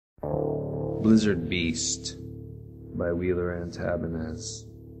Blizzard Beast by Wheeler Antabanez.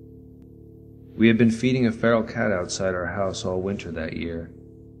 We had been feeding a feral cat outside our house all winter that year.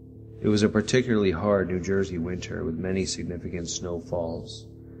 It was a particularly hard New Jersey winter with many significant snowfalls,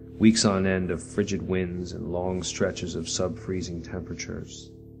 weeks on end of frigid winds and long stretches of sub-freezing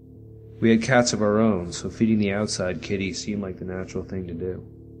temperatures. We had cats of our own, so feeding the outside kitty seemed like the natural thing to do.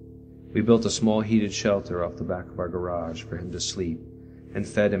 We built a small heated shelter off the back of our garage for him to sleep, and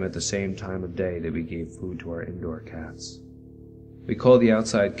fed him at the same time of day that we gave food to our indoor cats. We called the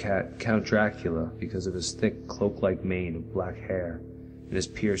outside cat Count Dracula because of his thick, cloak-like mane of black hair and his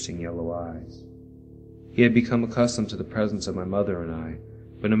piercing yellow eyes. He had become accustomed to the presence of my mother and I,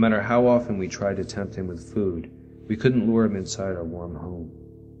 but no matter how often we tried to tempt him with food, we couldn't lure him inside our warm home.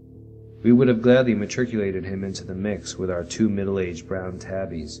 We would have gladly matriculated him into the mix with our two middle-aged brown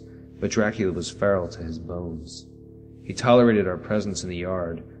tabbies, but Dracula was feral to his bones. He tolerated our presence in the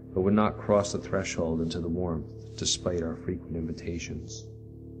yard, but would not cross the threshold into the warmth, despite our frequent invitations.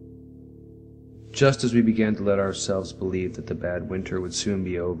 Just as we began to let ourselves believe that the bad winter would soon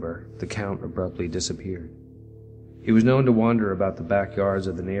be over, the Count abruptly disappeared. He was known to wander about the backyards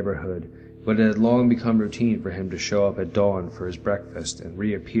of the neighborhood, but it had long become routine for him to show up at dawn for his breakfast and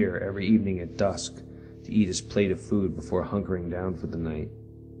reappear every evening at dusk to eat his plate of food before hunkering down for the night.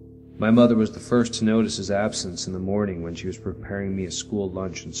 My mother was the first to notice his absence in the morning when she was preparing me a school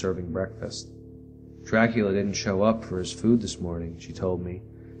lunch and serving breakfast. Dracula didn't show up for his food this morning, she told me,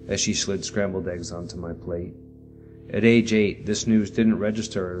 as she slid scrambled eggs onto my plate. At age 8, this news didn't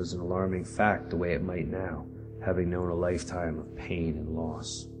register as an alarming fact the way it might now, having known a lifetime of pain and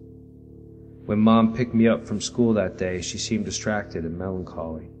loss. When Mom picked me up from school that day, she seemed distracted and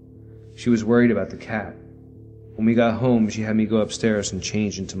melancholy. She was worried about the cat. When we got home, she had me go upstairs and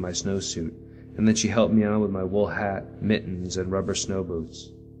change into my snowsuit, and then she helped me on with my wool hat, mittens, and rubber snow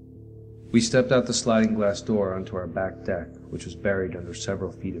boots. We stepped out the sliding glass door onto our back deck, which was buried under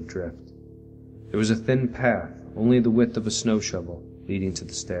several feet of drift. There was a thin path, only the width of a snow shovel, leading to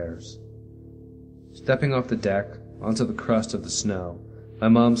the stairs. Stepping off the deck, onto the crust of the snow, my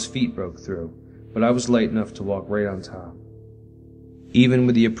Mom's feet broke through, but I was light enough to walk right on top. Even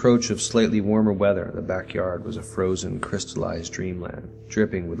with the approach of slightly warmer weather, the backyard was a frozen, crystallized dreamland,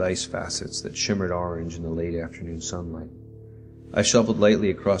 dripping with ice facets that shimmered orange in the late afternoon sunlight. I shuffled lightly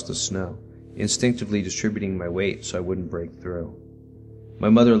across the snow, instinctively distributing my weight so I wouldn't break through. My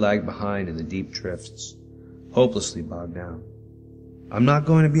mother lagged behind in the deep drifts, hopelessly bogged down. "I'm not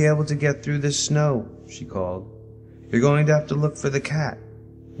going to be able to get through this snow," she called. "You're going to have to look for the cat.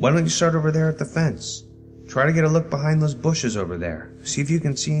 Why don't you start over there at the fence? Try to get a look behind those bushes over there. See if you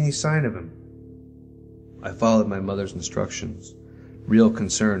can see any sign of him." I followed my mother's instructions, real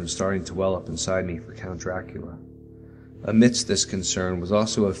concern starting to well up inside me for Count Dracula. Amidst this concern was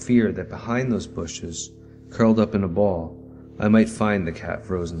also a fear that behind those bushes, curled up in a ball, I might find the cat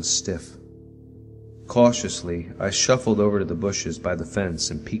frozen stiff. Cautiously, I shuffled over to the bushes by the fence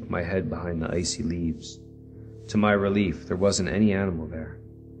and peeked my head behind the icy leaves. To my relief, there wasn't any animal there.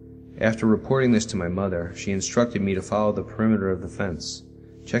 After reporting this to my mother, she instructed me to follow the perimeter of the fence,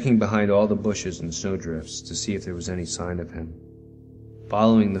 checking behind all the bushes and snowdrifts to see if there was any sign of him.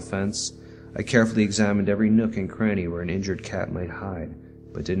 Following the fence, I carefully examined every nook and cranny where an injured cat might hide,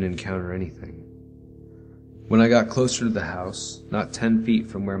 but didn't encounter anything. When I got closer to the house, not 10 feet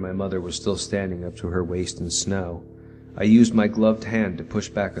from where my mother was still standing up to her waist in snow, I used my gloved hand to push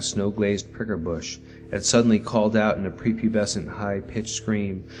back a snow-glazed pricker bush and suddenly called out in a prepubescent high-pitched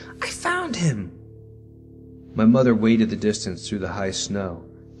scream, "I found him!" My mother waded the distance through the high snow,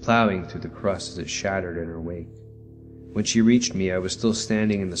 plowing through the crust as it shattered in her wake. When she reached me, I was still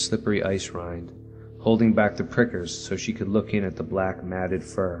standing in the slippery ice rind, holding back the prickers so she could look in at the black, matted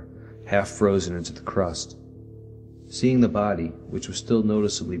fur, half frozen into the crust. Seeing the body, which was still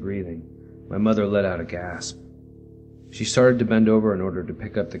noticeably breathing, my mother let out a gasp. She started to bend over in order to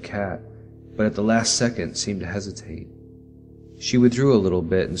pick up the cat, but at the last second seemed to hesitate. She withdrew a little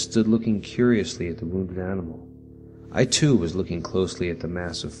bit and stood looking curiously at the wounded animal. I too was looking closely at the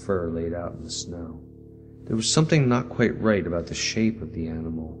mass of fur laid out in the snow. There was something not quite right about the shape of the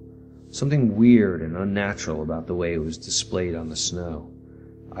animal, something weird and unnatural about the way it was displayed on the snow.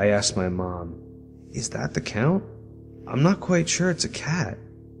 I asked my mom, "Is that the Count? I'm not quite sure it's a cat."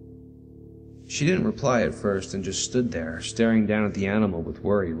 She didn't reply at first and just stood there, staring down at the animal with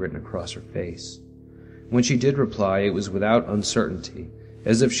worry written across her face. When she did reply, it was without uncertainty,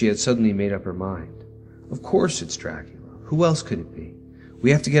 as if she had suddenly made up her mind. "Of course it's Dracula. Who else could it be?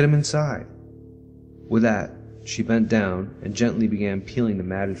 We have to get him inside." With that, she bent down and gently began peeling the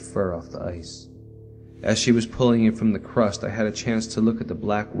matted fur off the ice. As she was pulling it from the crust, I had a chance to look at the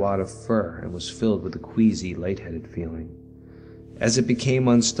black wad of fur and was filled with a queasy, lightheaded feeling. As it became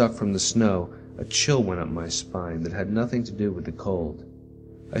unstuck from the snow, a chill went up my spine that had nothing to do with the cold.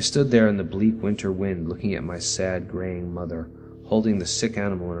 I stood there in the bleak winter wind looking at my sad, graying mother, holding the sick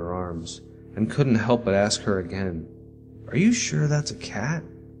animal in her arms, and couldn't help but ask her again, "Are you sure that's a cat?"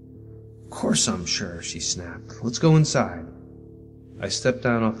 "Of course I'm sure," she snapped. "Let's go inside." I stepped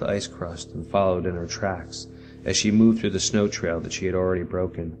down off the ice crust and followed in her tracks as she moved through the snow trail that she had already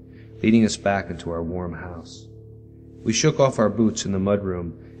broken, leading us back into our warm house. We shook off our boots in the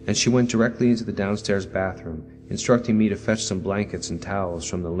mudroom, and she went directly into the downstairs bathroom, instructing me to fetch some blankets and towels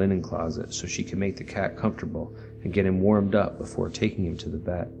from the linen closet so she could make the cat comfortable and get him warmed up before taking him to the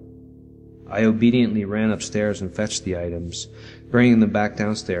vet. I obediently ran upstairs and fetched the items, bringing them back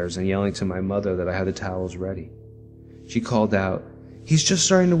downstairs and yelling to my mother that I had the towels ready. She called out, "He's just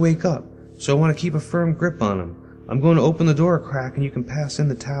starting to wake up, so I want to keep a firm grip on him. I'm going to open the door a crack and you can pass in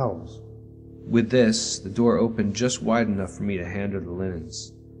the towels." With this, the door opened just wide enough for me to hand her the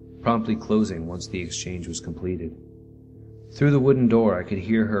linens, promptly closing once the exchange was completed. Through the wooden door I could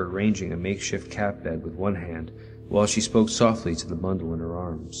hear her arranging a makeshift cat bed with one hand while she spoke softly to the bundle in her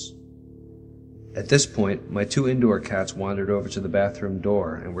arms. At this point, my 2 indoor cats wandered over to the bathroom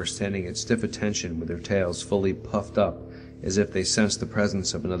door and were standing at stiff attention with their tails fully puffed up as if they sensed the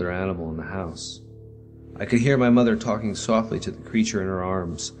presence of another animal in the house. I could hear my mother talking softly to the creature in her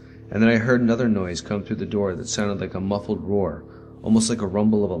arms, and then I heard another noise come through the door that sounded like a muffled roar, almost like a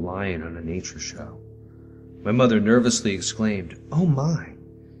rumble of a lion on a nature show. My mother nervously exclaimed, "Oh my!"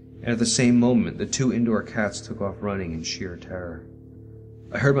 and at the same moment the 2 indoor cats took off running in sheer terror.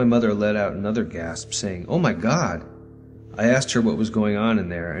 I heard my mother let out another gasp, saying, "Oh my God!" I asked her what was going on in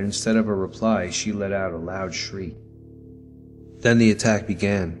there, and instead of a reply, she let out a loud shriek. Then the attack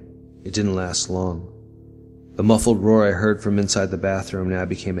began. It didn't last long. The muffled roar I heard from inside the bathroom now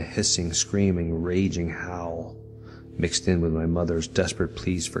became a hissing, screaming, raging howl, mixed in with my mother's desperate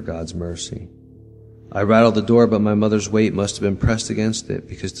pleas for God's mercy. I rattled the door, but my mother's weight must have been pressed against it,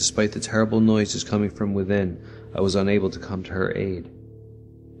 because despite the terrible noises coming from within, I was unable to come to her aid.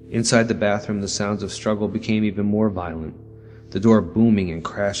 Inside the bathroom, the sounds of struggle became even more violent, the door booming and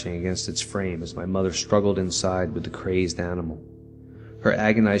crashing against its frame as my mother struggled inside with the crazed animal. Her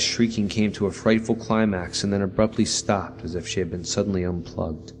agonized shrieking came to a frightful climax and then abruptly stopped as if she had been suddenly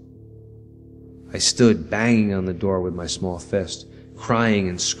unplugged. I stood banging on the door with my small fist, crying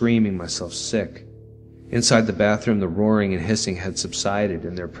and screaming myself sick. Inside the bathroom, the roaring and hissing had subsided,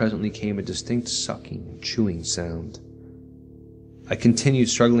 and there presently came a distinct sucking and chewing sound. I continued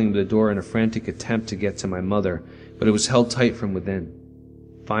struggling with the door in a frantic attempt to get to my mother, but it was held tight from within.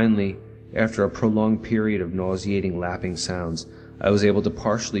 Finally, after a prolonged period of nauseating lapping sounds, I was able to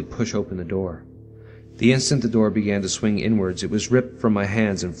partially push open the door. The instant the door began to swing inwards, it was ripped from my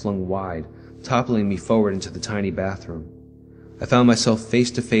hands and flung wide, toppling me forward into the tiny bathroom. I found myself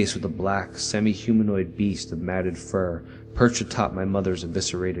face to face with a black, semi-humanoid beast of matted fur perched atop my mother's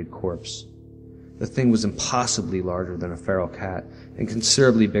eviscerated corpse. The thing was impossibly larger than a feral cat, and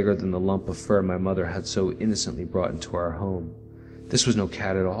considerably bigger than the lump of fur my mother had so innocently brought into our home. This was no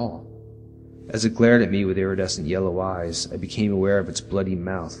cat at all. As it glared at me with iridescent yellow eyes, I became aware of its bloody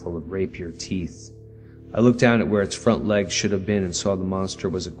mouth full of rapier teeth. I looked down at where its front legs should have been and saw the monster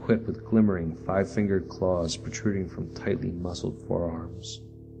was equipped with glimmering, 5-fingered claws protruding from tightly muscled forearms.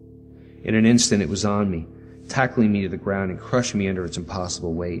 In an instant it was on me, tackling me to the ground and crushing me under its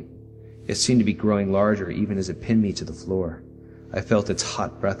impossible weight. It seemed to be growing larger even as it pinned me to the floor. I felt its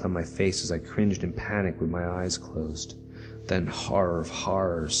hot breath on my face as I cringed in panic with my eyes closed. Then, horror of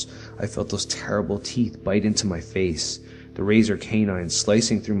horrors, I felt those terrible teeth bite into my face, the razor canines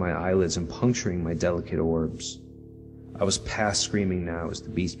slicing through my eyelids and puncturing my delicate orbs. I was past screaming now as the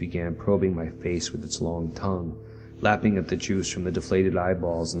beast began probing my face with its long tongue, lapping at the juice from the deflated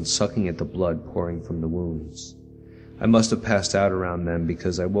eyeballs and sucking at the blood pouring from the wounds. I must have passed out around then,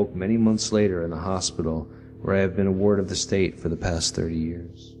 because I woke many months later in the hospital where I have been a ward of the state for the past 30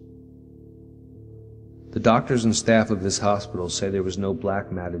 years. The doctors and staff of this hospital say there was no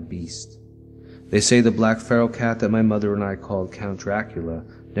black matted beast. They say the black feral cat that my mother and I called Count Dracula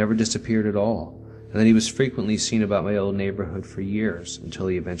never disappeared at all, and that he was frequently seen about my old neighborhood for years until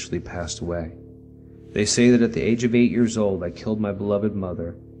he eventually passed away. They say that at the age of 8 years old I killed my beloved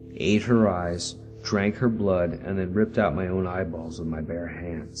mother, ate her eyes, drank her blood, and then ripped out my own eyeballs with my bare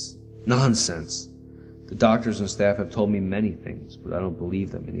hands. Nonsense! The doctors and staff have told me many things, but I don't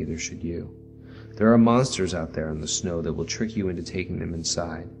believe them, and neither should you. There are monsters out there in the snow that will trick you into taking them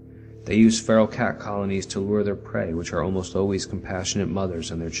inside. They use feral cat colonies to lure their prey, which are almost always compassionate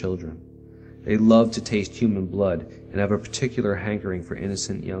mothers and their children. They love to taste human blood and have a particular hankering for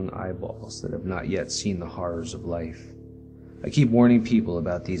innocent young eyeballs that have not yet seen the horrors of life. I keep warning people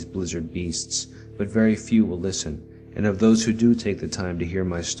about these blizzard beasts, but very few will listen, and of those who do take the time to hear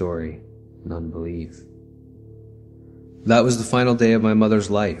my story, none believe. That was the final day of my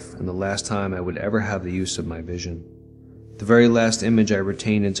mother's life, and the last time I would ever have the use of my vision. The very last image I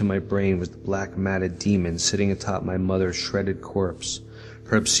retained into my brain was the black matted demon sitting atop my mother's shredded corpse,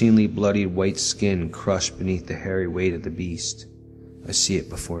 her obscenely bloodied white skin crushed beneath the hairy weight of the beast. I see it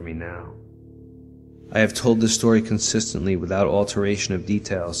before me now. I have told this story consistently without alteration of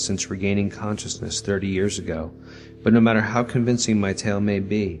details since regaining consciousness 30 years ago, but no matter how convincing my tale may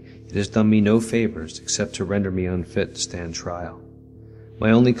be, it has done me no favors except to render me unfit to stand trial.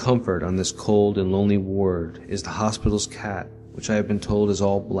 My only comfort on this cold and lonely ward is the hospital's cat, which I have been told is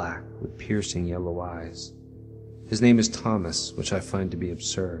all black with piercing yellow eyes. His name is Thomas, which I find to be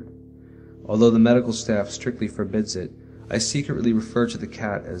absurd. Although the medical staff strictly forbids it, I secretly refer to the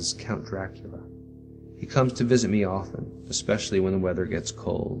cat as Count Dracula. He comes to visit me often, especially when the weather gets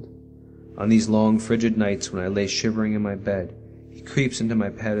cold. On these long, frigid nights when I lay shivering in my bed, he creeps into my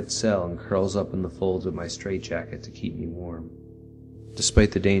padded cell and curls up in the folds of my straitjacket to keep me warm.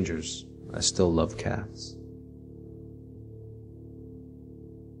 Despite the dangers, I still love cats.